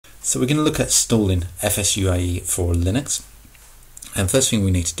So we're going to look at installing FS-UAE for Linux, and first thing we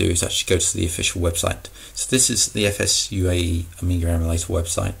need to do is actually go to the official website. So this is the FS-UAE Amiga Emulator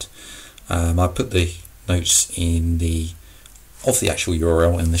website. I put the notes of the actual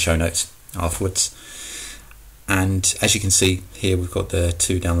URL in the show notes afterwards, and as you can see here we've got the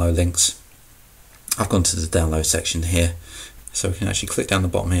two download links. I've gone to the download section here, so we can actually click down the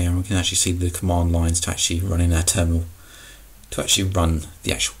bottom here and we can actually see the command lines to actually run in our terminal, to actually run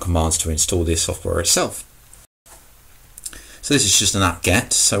the actual commands to install the software itself. So this is just an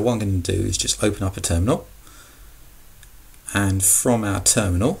apt-get, so what I'm going to do is just open up a terminal, and from our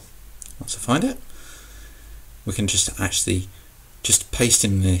terminal, once I find it, we can just actually paste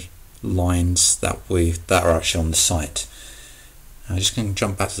in the lines that are actually on the site. I'm just going to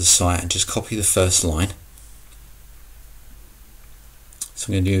jump back to the site and just copy the first line. So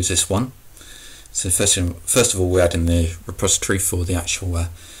I'm going to use this one. So first of all, we're adding the repository for the actual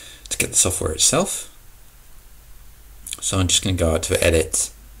to get the software itself. So I'm just going to go out to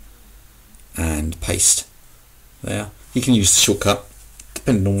edit and paste there. You can use the shortcut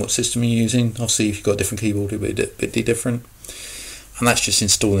depending on what system you're using. Obviously, if you've got a different keyboard, it'll be a bit different. And that's just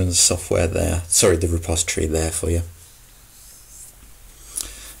installing the software there. Sorry, the repository there for you.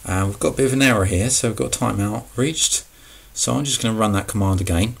 We've got a bit of an error here, so we've got timeout reached. So I'm just going to run that command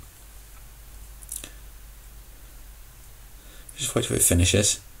again. Just wait till it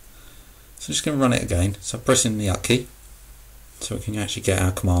finishes. So I'm just going to run it again. So I'm pressing the up key so we can actually get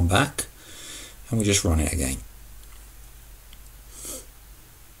our command back, and we just run it again.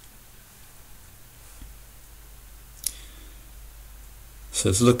 So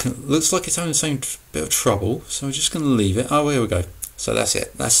it looks like it's having the same bit of trouble, so we're just going to leave it. Oh, here we go. So that's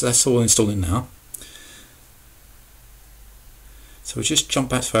it. That's all installing now. So we'll just jump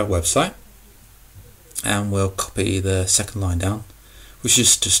back to our website and we'll copy the second line down, which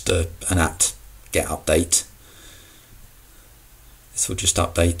is just an apt-get update. This will just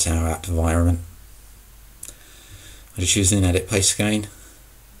update our apt environment. I'm just using edit paste again.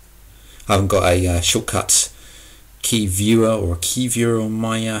 I haven't got a shortcut key viewer or a key viewer on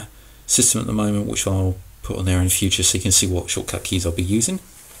my system at the moment, which I'll put on there in the future so you can see what shortcut keys I'll be using.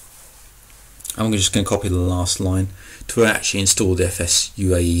 I'm just going to copy the last line to actually install the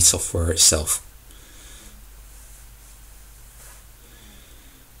FS-UAE software itself.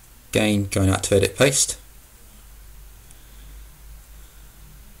 Again, going out to edit paste.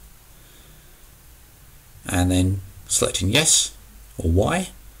 And then selecting yes or Y.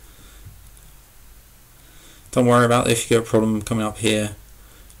 Don't worry about it if you get a problem coming up here.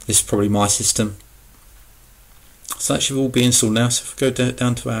 This is probably my system. So that should all be installed now. So if we go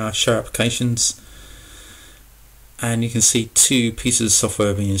down to our show applications, and you can see two pieces of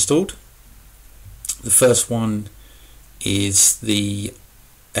software being installed. The first one is the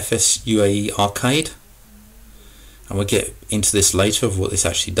FS-UAE Arcade, and we'll get into this later of what this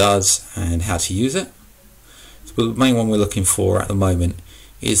actually does and how to use it. So the main one we're looking for at the moment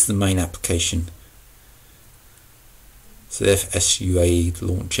is the main application, so the FS-UAE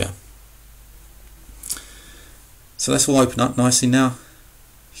launcher. So that's all open up nicely now.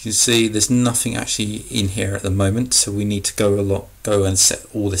 You can see there's nothing actually in here at the moment, so we need to go and set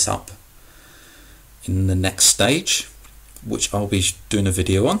all this up in the next stage, which I'll be doing a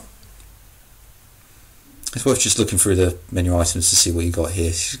video on. It's worth just looking through the menu items to see what you got here.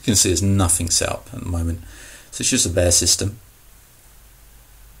 As you can see, there's nothing set up at the moment, so it's just a bare system.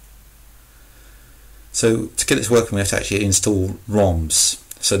 So to get this working, we have to actually install ROMs.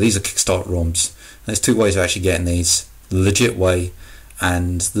 So these are Kickstart ROMs. There's two ways of actually getting these: the legit way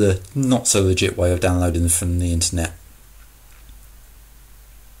and the not so legit way of downloading them from the internet.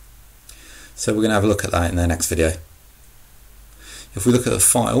 So we're going to have a look at that in the next video. If we look at the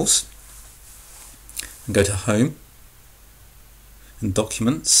files and go to Home and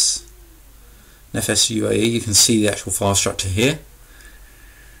Documents and FS-UAE, you can see the actual file structure here.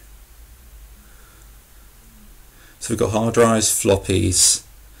 So we've got hard drives, floppies,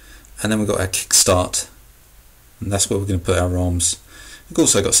 and then we've got our Kickstart, and that's where we're going to put our ROMs. We've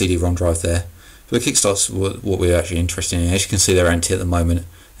also got CD-ROM drive there, but the Kickstart's what we're actually interested in. As you can see, they're empty at the moment,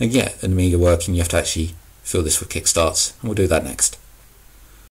 and to get an Amiga working, you have to actually fill this with Kickstarts, and we'll do that next.